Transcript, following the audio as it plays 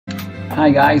Hi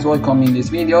guys, welcome in this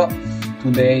video.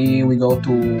 Today we go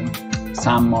to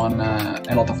summon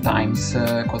a lot of times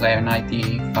because I have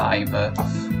 95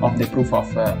 of the proof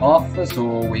of off,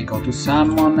 so we go to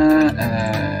summon.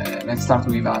 Let's start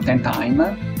with a 10 time.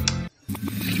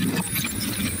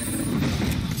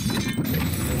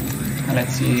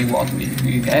 Let's see what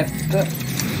we get.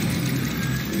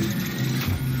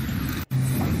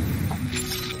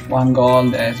 One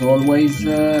gold as always,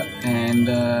 and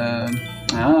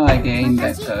again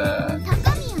that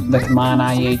mana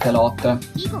I ate a lot.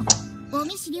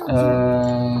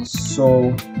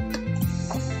 So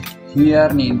here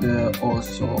need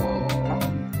also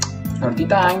 30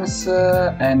 times,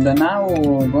 and now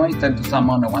going to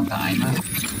summon one time,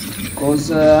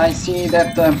 because I see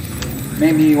that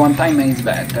maybe one time is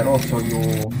better. Also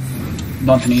you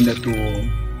don't need to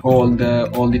hold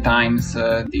all the times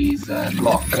this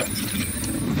clock.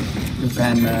 You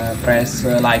can press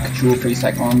like 2-3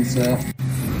 seconds,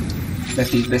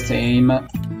 that is the same.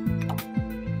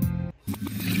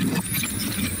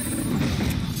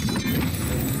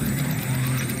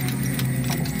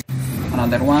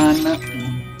 Another one,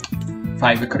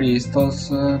 5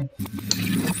 crystals,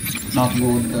 not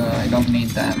good, I don't need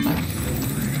them.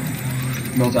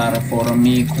 Those are for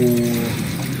Miku,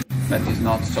 that is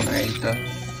not so great.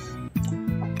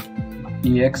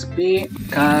 EXP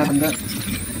card.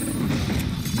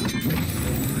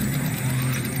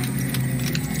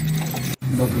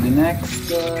 Go to the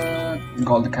next,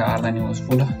 gold card,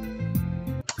 unuseful.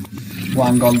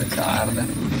 One gold card,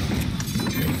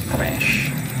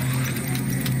 trash.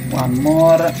 One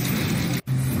more,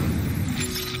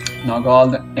 no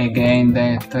gold, again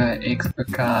that exp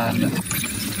card.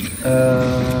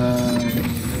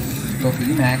 Go to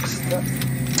the next,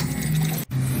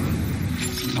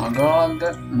 no gold.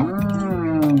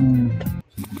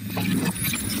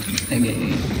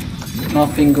 Again,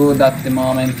 nothing good at the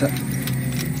moment.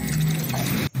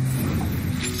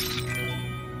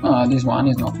 This one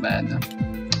is not bad.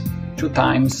 2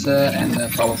 times, and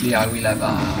probably I will have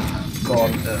a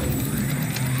gold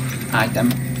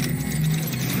item.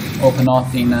 Hope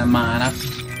not in mana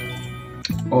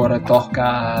or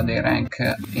tohka the rank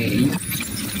A.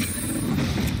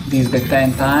 This is the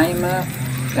 10 time,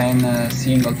 10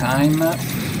 single time. A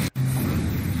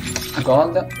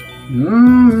gold.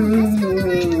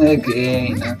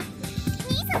 Again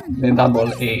the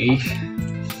double A.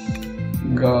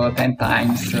 Go 10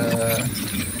 times.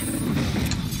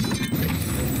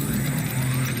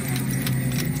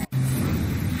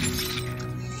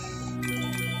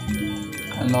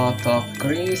 A lot of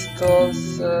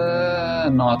crystals,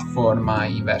 not for my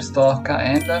inverse tohka,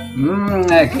 and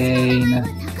again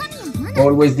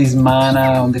always this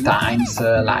mana on the times,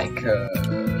 like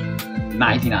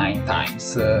 99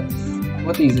 times.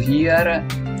 What is here?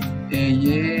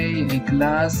 A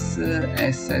class,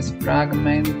 SS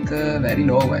fragment, very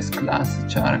low, S class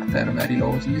character, very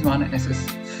low. So this one, SS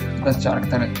class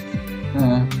character,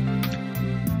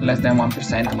 less than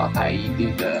 1%, but I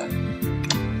did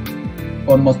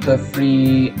almost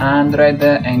 300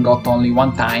 and got only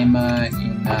one time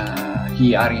in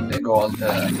here in the gold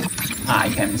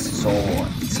items, so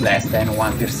it's less than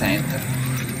 1%.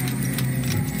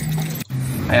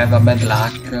 I have a bad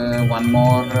luck, one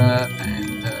more,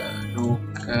 and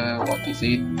look, what is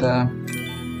it?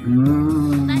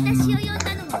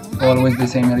 Always the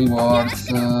same rewards.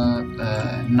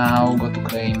 Now go to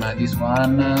claim this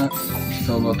one,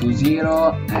 so go to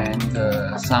 0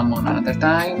 and summon another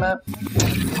time,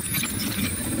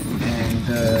 and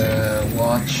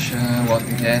watch what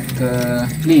we get.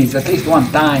 Please, at least one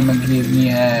time give me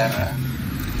air.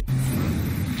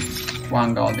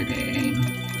 One gold again.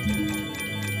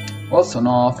 Also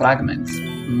no fragments.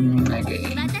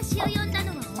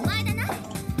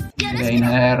 Again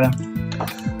air.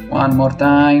 One more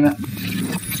time.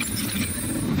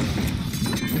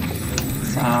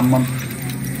 Summon.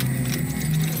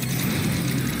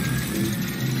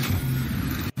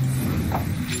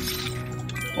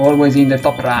 Always in the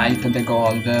top right, the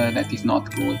gold, that is not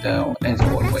good, as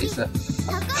always.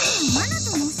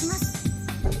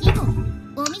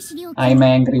 I'm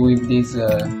angry with this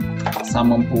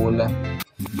summon pool.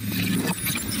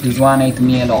 This one ate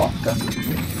me a lot.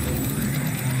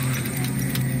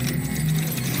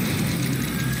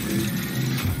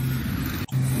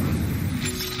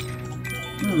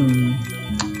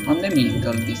 On the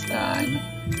middle this time.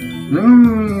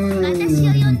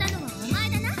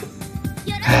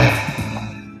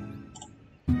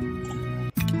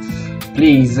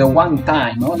 Please, one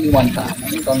time, only one time. I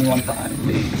need only one time,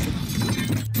 please.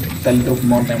 Tell the truth,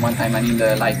 more than one time. I need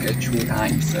like 2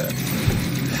 times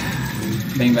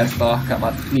the inverse tohka,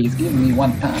 but please give me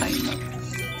one time.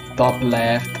 top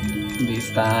left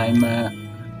this time.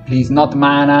 Please, not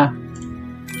mana.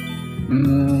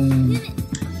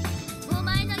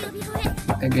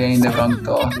 Again, the wrong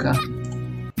tohka.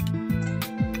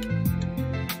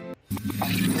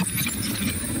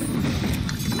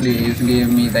 Please give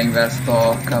me the inverse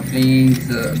tohka, please,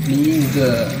 please.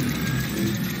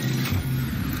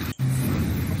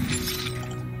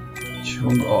 2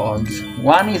 golds.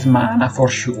 1 is mana for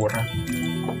sure.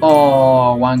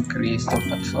 Oh, 1 crystal,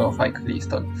 so 5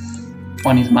 crystal.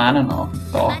 1 is mana, no,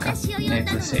 tohka,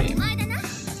 it's the same.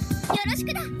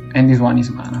 And this one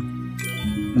is mana.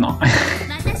 No.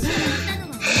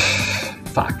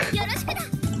 Fuck.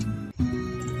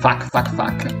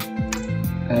 Fuck.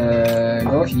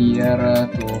 Go here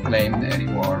to claim the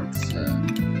rewards.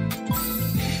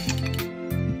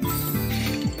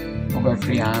 Over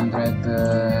 300,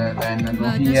 then go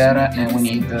here, and we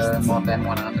need more than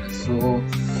 100. So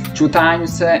 2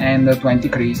 times and 20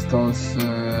 crystals.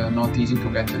 Not easy to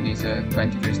get these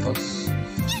 20 crystals.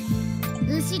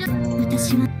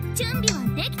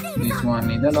 This one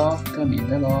need a lot.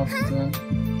 Need a lot.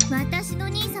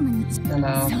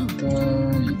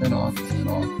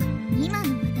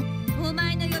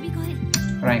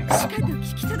 Rank up.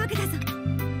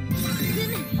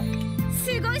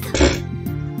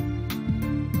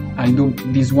 I'll do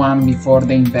this one before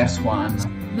the inverse one.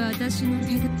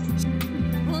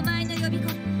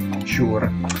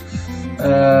 Sure.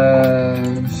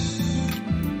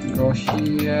 Go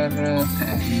here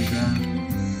and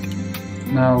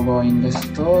now go in the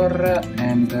store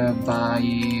and buy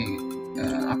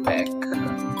a pack.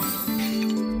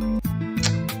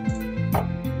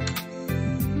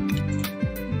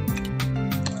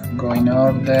 Go in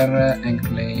order and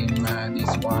claim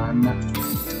this one.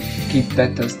 Keep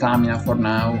that stamina for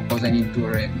now because I need to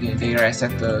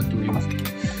reset to use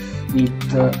it.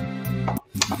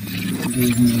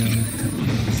 Give me it,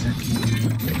 please.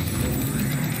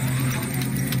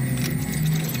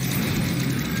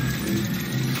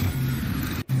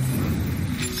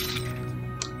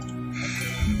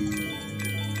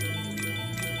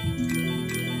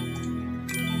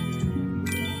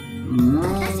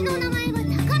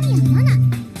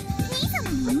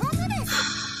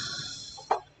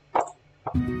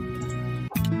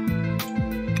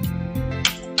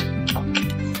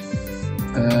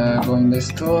 Go in the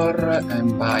store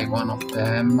and buy one of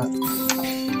them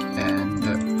and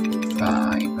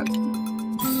 5.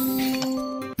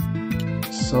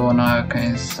 So now I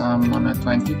can summon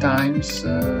 20 times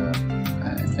and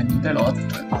I need a lot.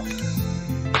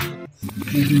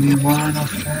 Give me one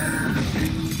of them.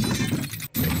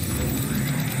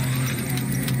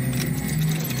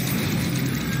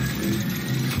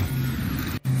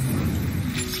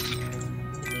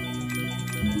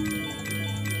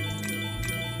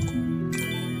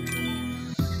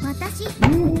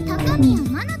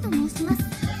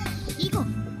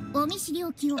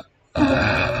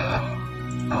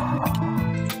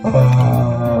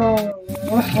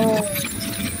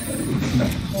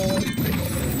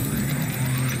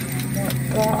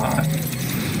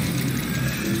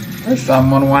 I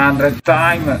summon 100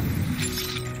 times.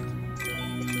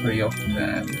 3 of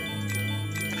them.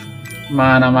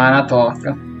 Mana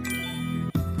tohka.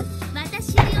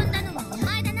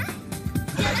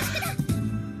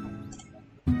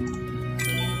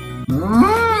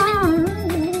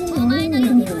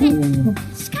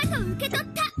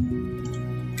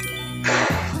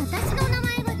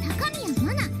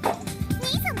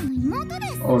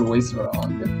 Always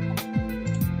wrong.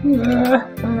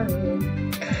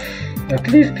 At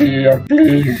least here,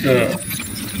 please.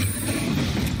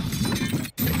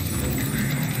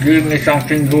 Give me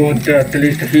something good, at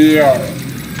least here.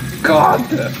 God.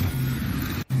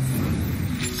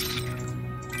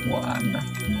 1.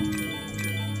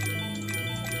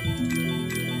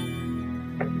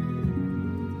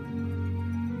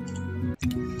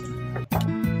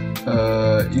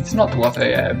 It's not what I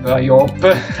have, I hope.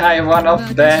 I have one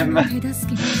of them.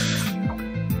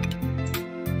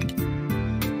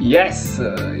 Yes,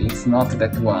 it's not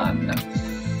that one.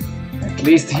 At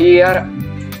least here.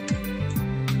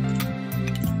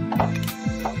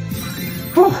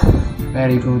 Whew,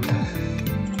 very good.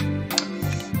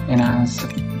 Enhance.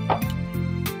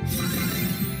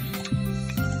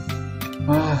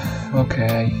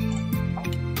 Okay.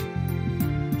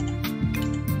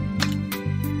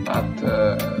 But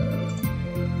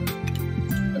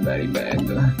very bad.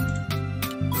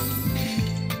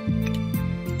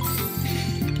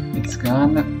 It's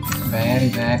gone very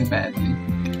badly.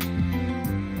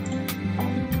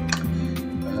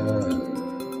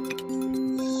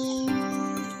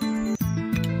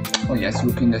 Oh yes,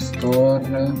 look in the store.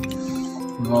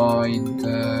 Void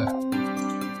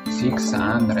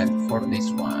 600 for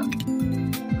this one.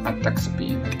 Attack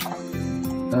speed.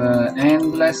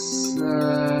 Endless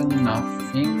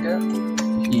nothing.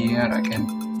 Here I can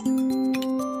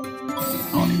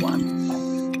only one.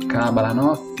 Kabbalah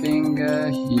nothing.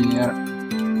 Here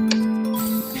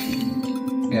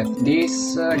get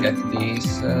this.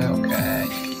 Okay.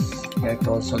 Get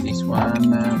also this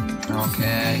one.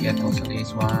 Okay. Get also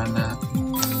this one.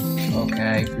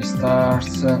 Okay. 3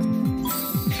 stars.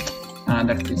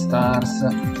 Another 3 stars.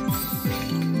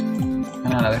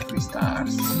 Another 3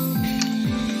 stars.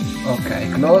 Okay,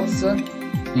 clothes.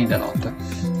 Need a lot.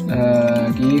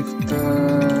 Gift.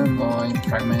 Void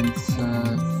fragments.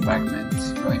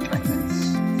 Void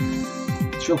fragments.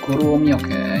 Chokurumi.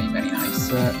 Okay, very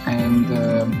nice. And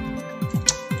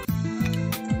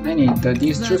I need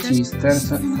these 2 sisters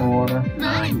for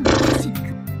 9.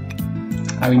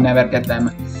 I will never get them.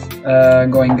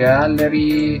 Going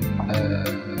gallery.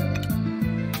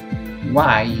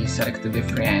 Why select the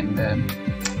friend?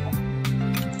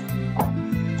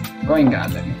 Going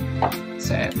gallery.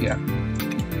 Sapphire.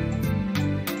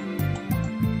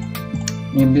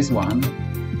 Need this one.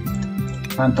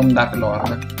 Phantom Dark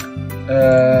Lord.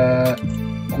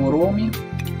 Kurumi.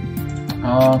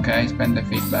 Okay, spend the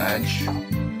Fate Badge.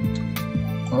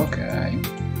 Okay.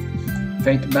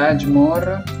 Fate Badge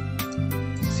more.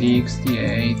 60,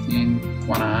 18,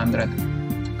 100.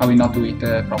 I will not do it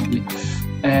probably.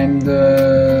 And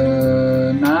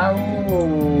now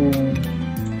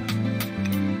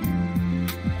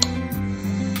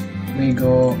we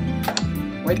go.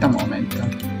 Wait a moment.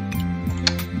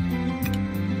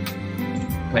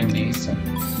 Claim this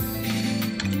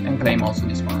and claim also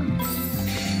this one.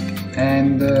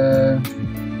 And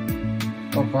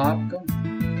top up.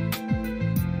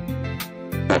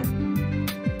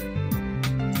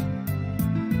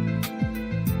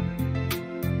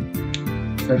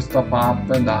 First top up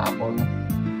double,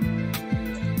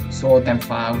 so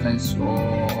 10,000, so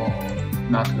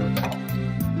not good.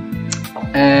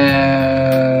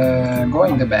 Go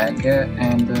in the bag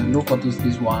and look what is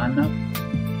this one.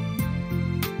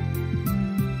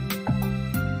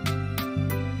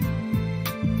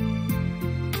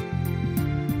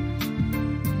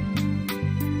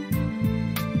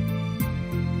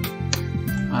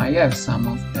 I have some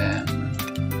of them.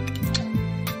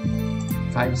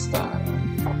 5 star.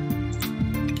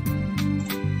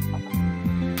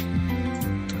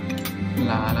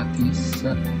 Lalatis,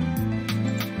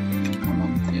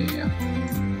 Amantea,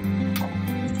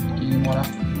 Imola,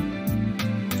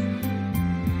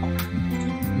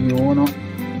 Iono,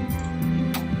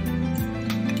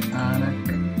 Anak,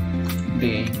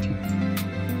 Deity.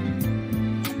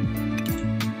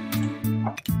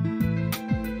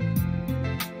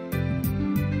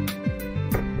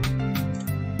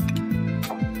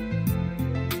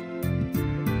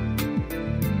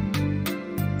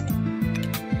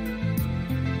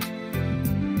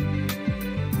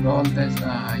 Gold as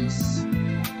ice.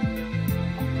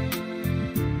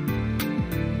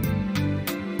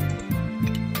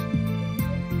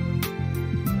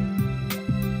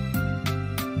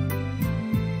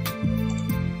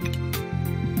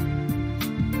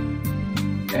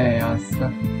 Elf.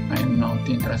 I'm not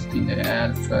interested in the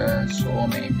elf, so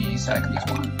maybe select this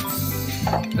one.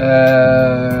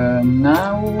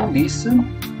 Now this.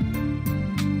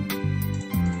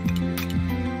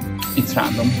 It's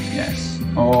random, yes.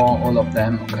 All of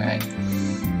them, okay.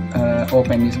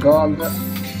 Open this gold,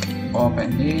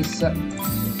 open this,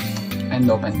 and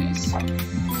open this.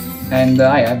 And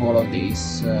I have all of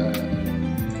these.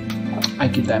 I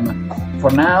keep them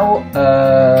for now.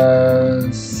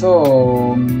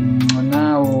 So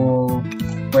now,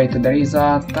 wait, there is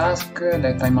a task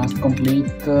that I must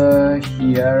complete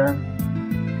here.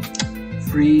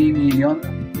 3 million.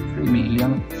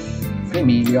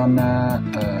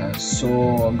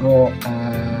 So go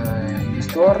in the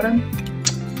store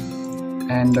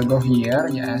and go here,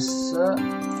 yes,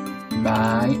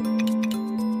 buy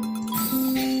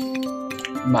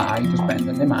to spend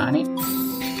the money,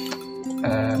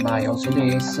 buy also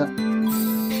this,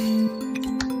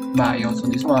 buy also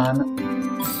this one,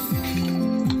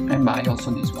 and buy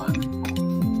also this one.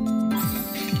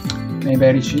 Maybe I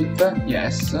reach it?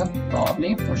 Yes,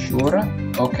 probably, for sure.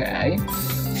 Okay.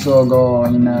 So go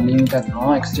in limited,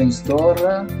 no, exchange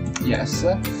store, yes,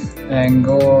 and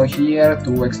go here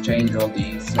to exchange all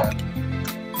these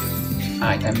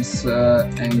items,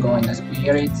 and go in the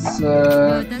spirits,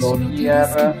 go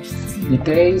here,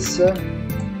 details,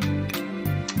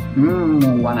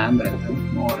 100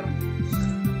 more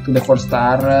to the 4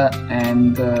 star,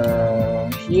 and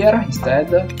here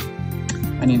instead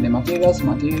I need the materials.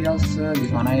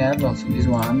 This one I have, also this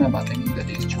one, but I need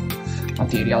these two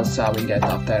materials. I will get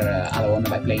after alone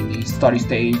by playing the story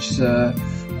stage.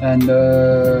 And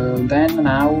then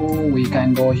now we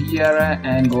can go here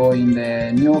and go in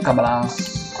the new Kabbalah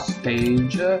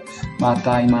stage, but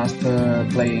I must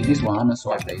play this one,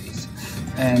 so I play this.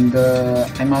 And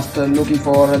I must looking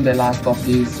for the last of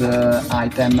this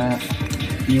item,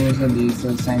 use this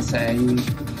sensei,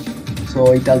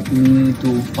 so it helped me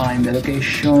to find the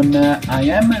location. I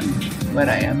am where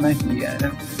I am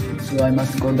here, so I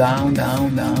must go down,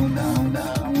 and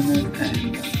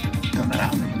turn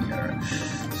around here.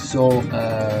 So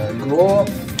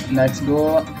let's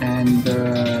go and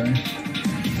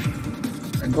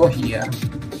go here.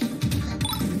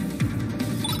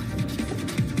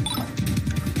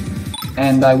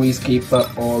 And I will skip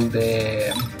all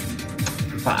the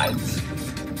fights.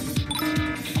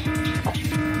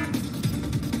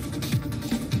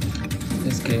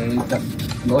 Escape,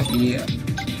 go here,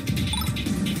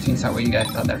 since I will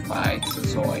get other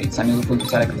fights, so it's unuseful to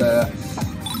select the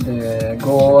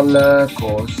goal,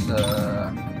 cause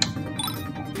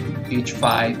each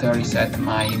fight reset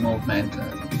my movement,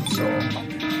 so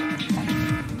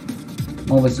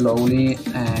move slowly.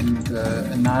 And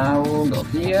now go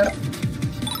here.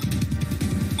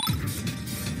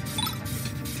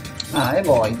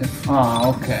 Avoid.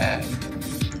 Okay.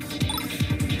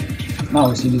 Now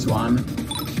we see this one.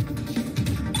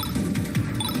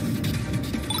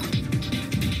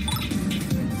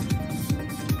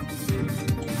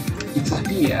 It's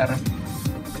here.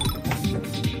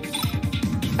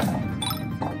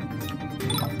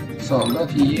 So go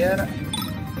here.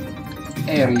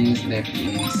 Here is the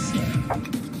piece.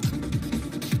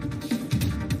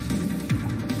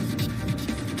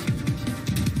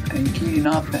 And killing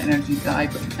up energy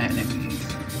type enemies.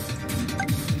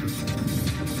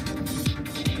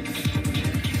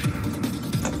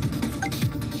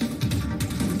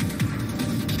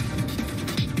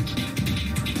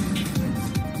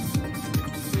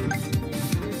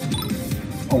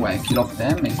 Oh well, kill off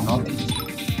them is not easy.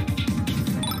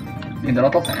 Need a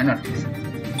lot of energy.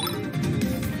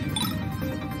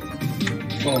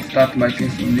 So start by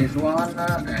chasing this one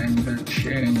and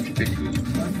change the team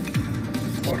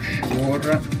for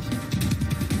sure.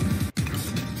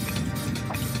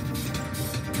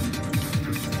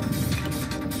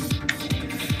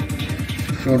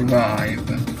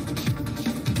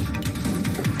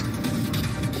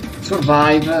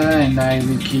 Survive, and I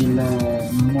will kill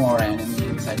more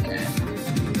enemies I can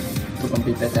to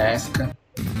complete the task.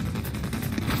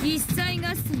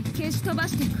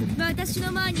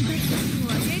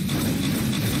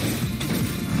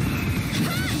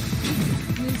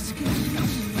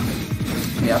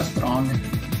 We are strong.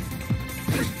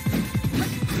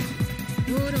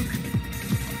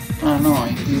 Oh no,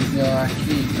 it is a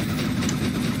kill,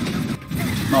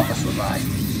 not a survive.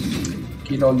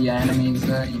 Kill all the enemies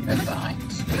in the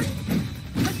times.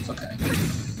 It's okay.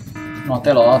 Not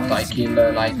a lot, I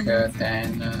kill like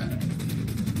 10,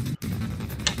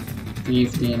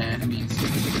 15 enemies.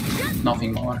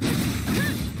 Nothing more.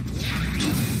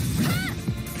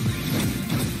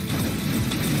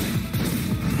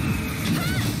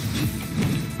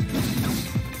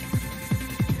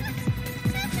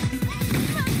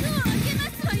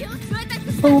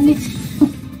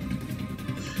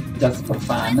 Just for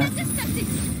fun.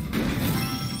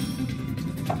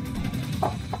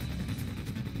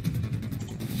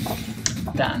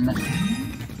 Done.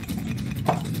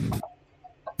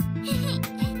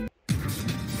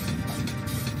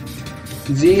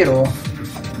 Zero.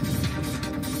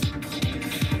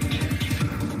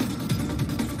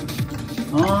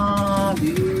 Ah,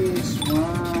 this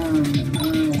one.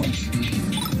 Now I see.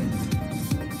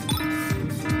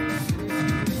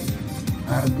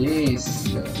 Are these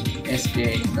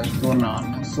escape turn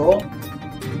on? So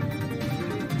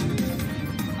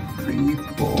 3,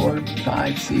 4,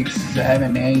 5, 6,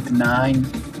 7, 8, 9,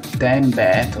 10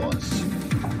 battles.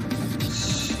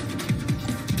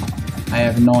 I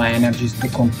have no energies to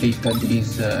complete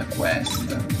this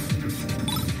quest.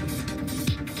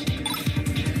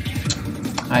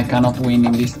 I cannot win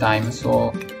in this time,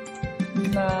 so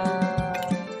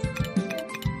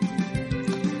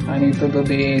I need to do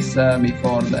this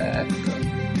before that.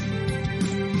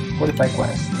 Qualify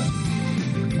quest.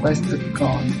 Quest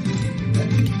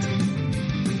content.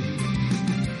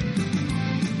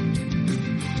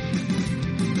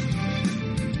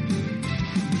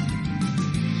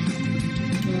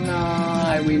 No,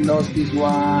 I will lose this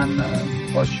one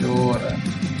for sure.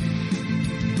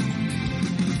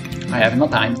 I have no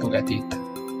time to get it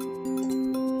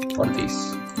for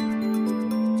this.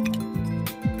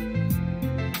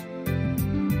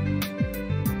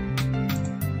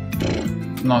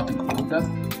 Not good.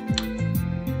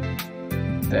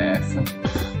 Death.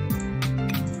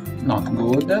 Not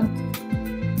good.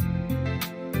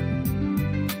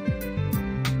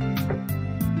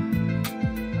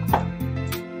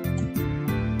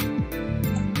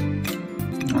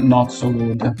 Not so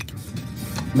good.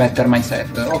 Better my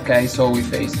set. Okay, so we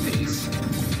face this.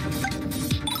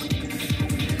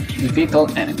 Defeat all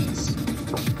enemies.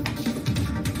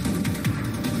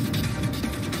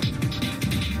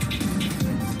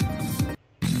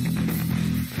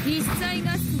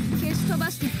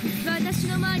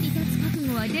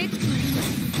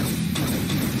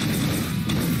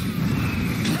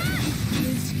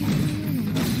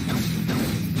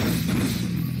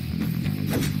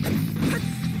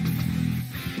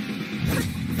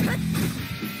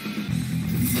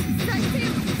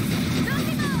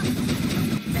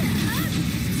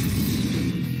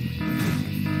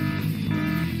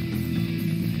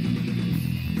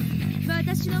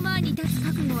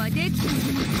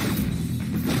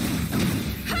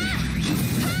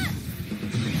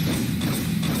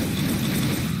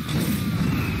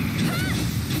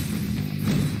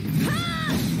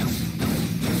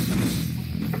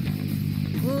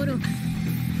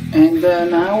 And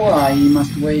now I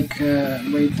must wait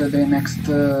the next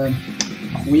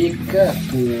week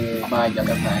to buy the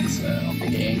other packs of the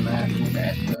game to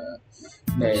get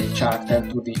the character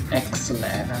to the X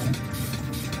level.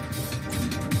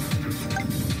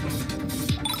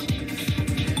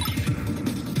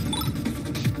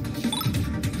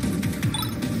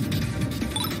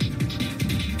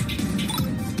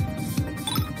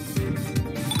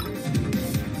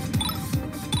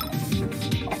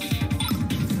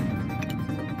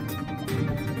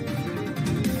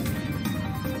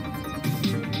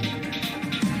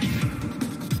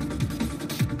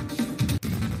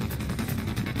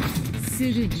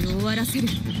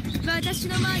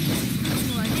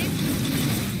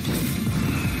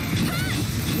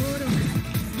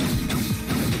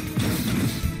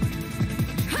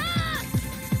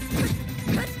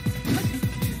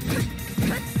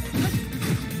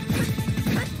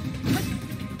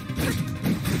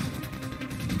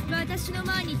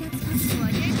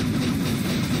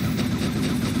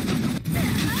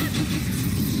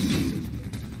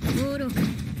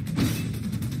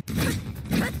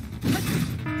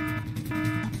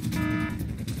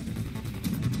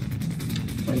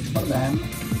 Wait for them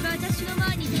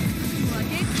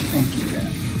and kill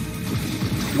them.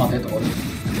 Not at all.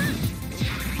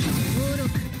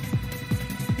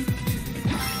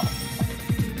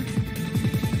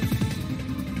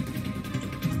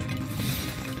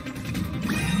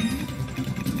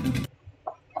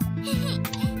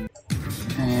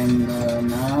 And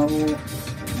now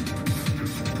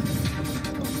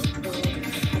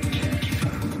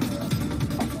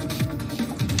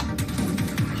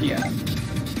here.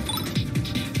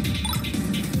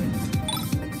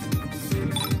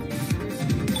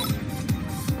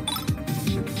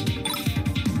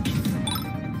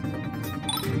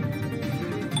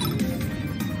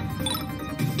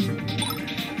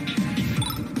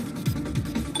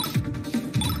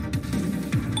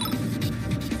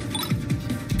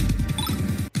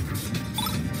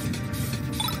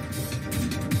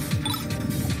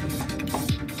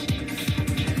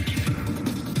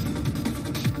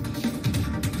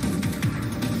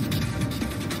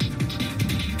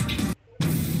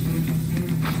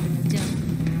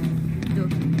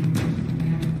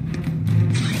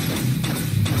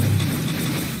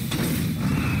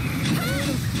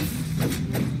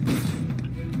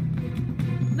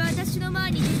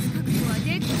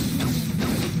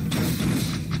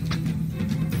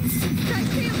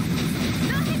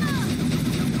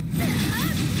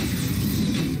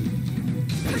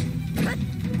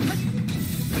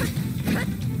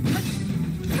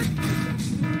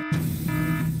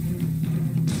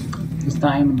 This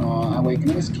time no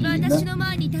awakening skill,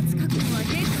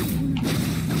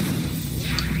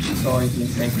 so it will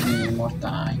take me more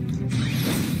time.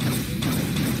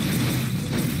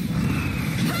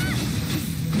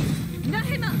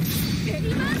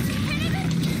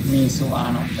 Miss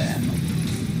one of them.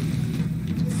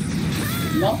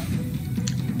 No.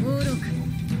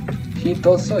 Hit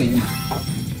also him.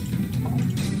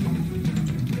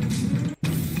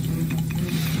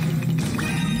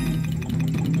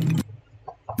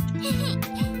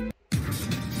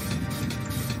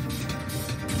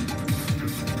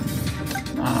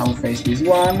 Now face this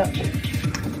one.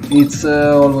 It's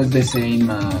always the same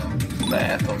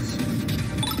battles.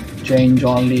 Change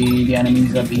only the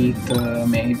enemies a bit,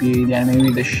 maybe the enemy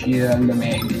with the shield,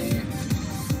 maybe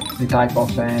the type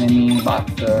of enemy, but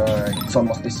it's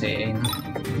almost the same.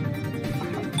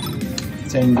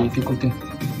 Same difficulty.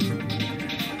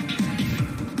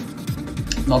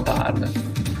 Not hard.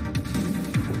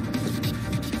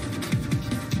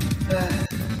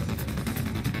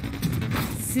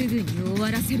 すぐに終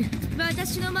わらせる。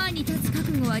私の前に立つ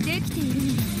覚悟はできている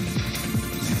のだ。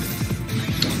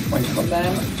Wait for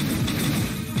them.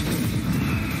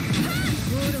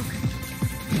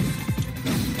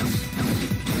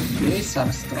 These are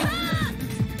strong.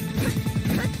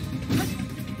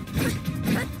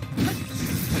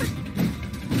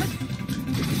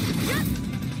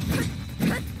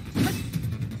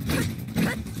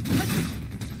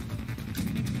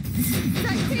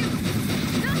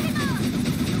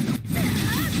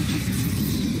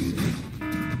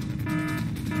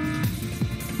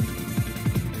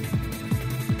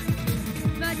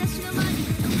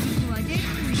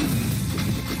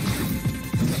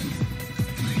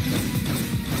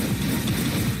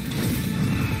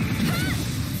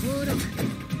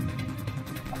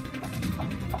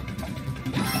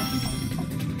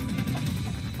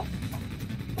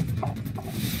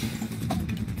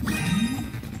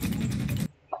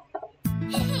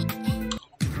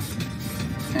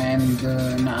 And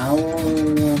now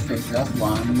face that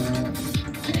one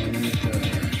and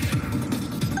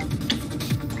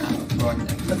kind of go in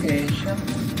that location.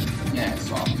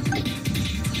 Yes, obviously.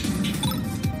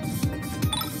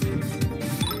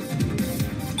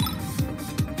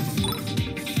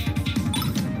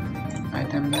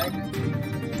 Item bag.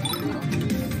 No.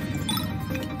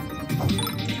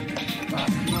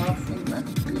 But nothing, back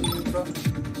to intro.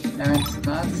 Event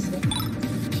stats.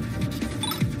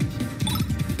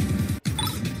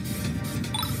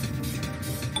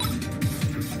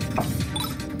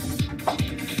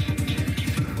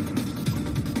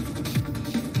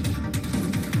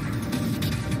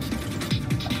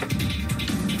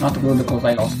 Not good because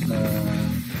I lost some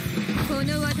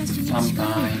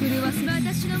time.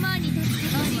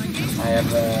 I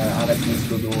have other things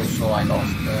to do, so I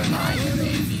lost like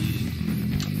maybe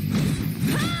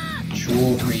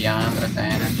 200-300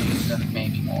 energies,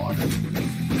 maybe more.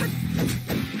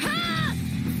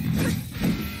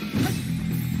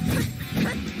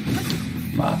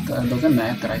 But doesn't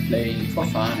matter, I play for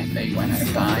fun, I play when I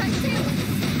have time, so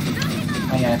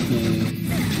I'm happy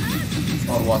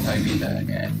for what I will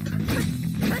get.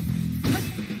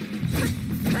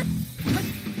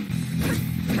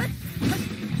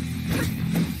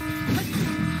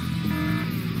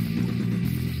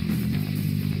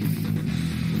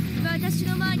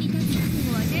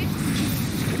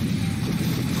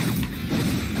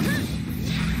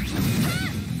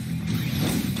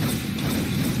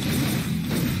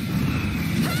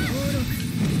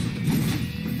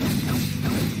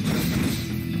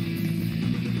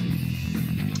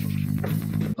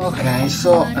 Okay,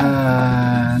 so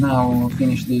now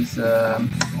finish this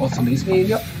also this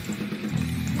video.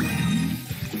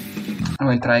 I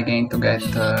will try again to get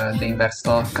the inverse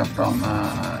tohka from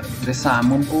the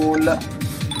salmon pool.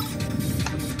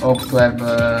 Hope to have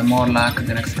more luck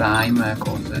the next time,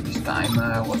 because this time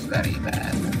was very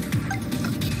bad.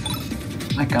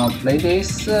 I cannot play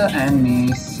this and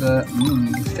miss.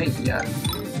 Stay here.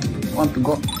 Want to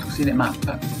go to see the map.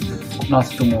 Not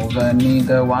to move. Need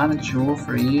 1, 2,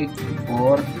 3,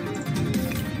 4.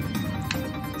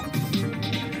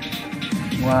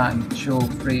 1, 2,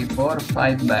 3, 4,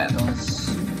 5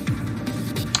 battles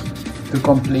to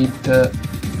complete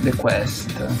the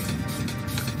quest.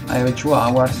 I have 2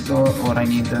 hours, or I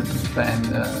need to spend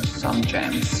some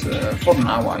gems. For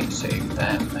now I save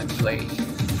them and play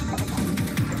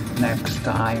next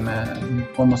time.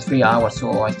 Almost 3 hours,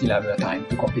 so I still have time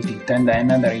to complete it. And then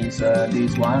there is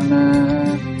this one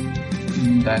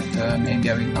that maybe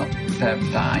I will not have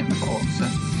time, because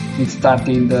it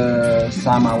started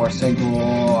some hours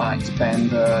ago. I spent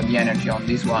the energy on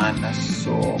this one,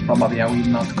 so probably I will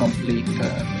not complete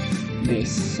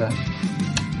this.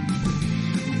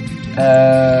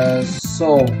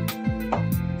 So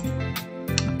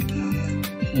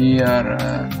here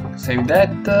save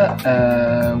that.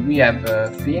 We have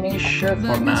finished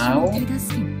for now.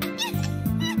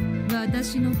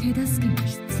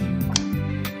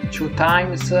 2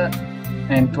 times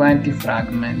and 20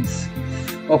 fragments.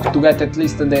 Hope to get at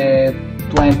least the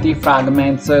 20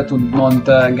 fragments to not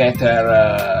get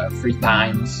her 3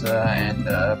 times and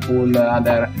pull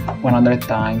other 100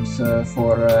 times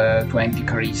for 20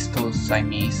 crystals I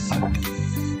miss.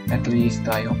 At least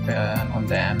I hope on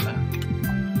them.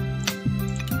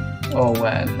 Oh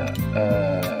well,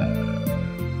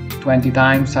 20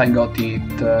 times I got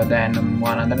it, then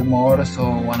 100 more,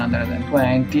 so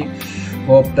 120.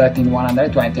 Hope that in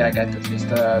 120 I get at least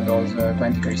those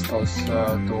 20 crystals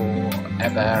to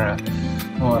have her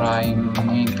or I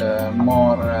need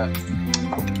more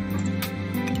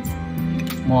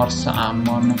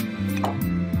salmon.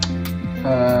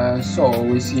 So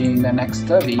we see in the next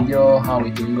video how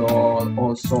it will go.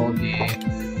 Also the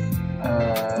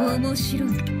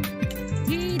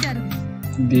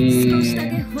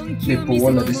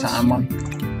pool, the salmon.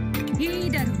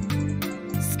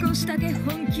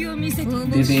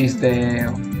 This is the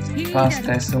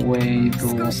fastest way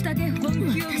to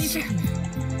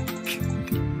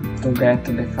get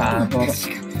the favor.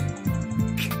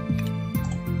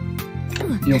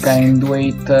 You can do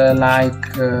it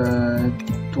like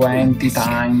 20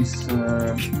 times,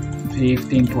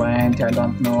 15, 20, I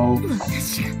don't know,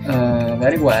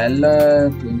 very well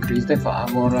to increase the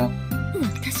favor,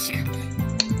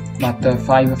 but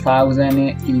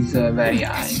 5,000 is very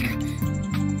high.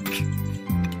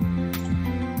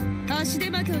 足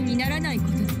手まといにならないこ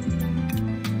と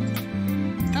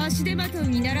だ。足手まとい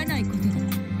にならないことだ。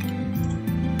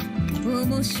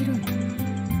面白い。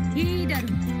いいだろう。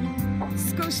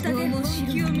少しだけ本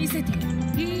気を見せて。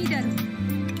いいだろう。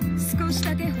少し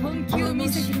だけ本気を見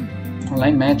せて。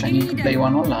Online match, I need to play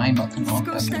one online, but not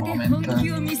at the moment.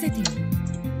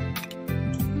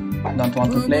 I don't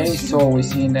want to play, so we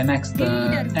see in the next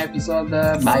episode.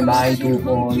 Bye bye to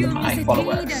all my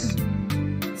followers.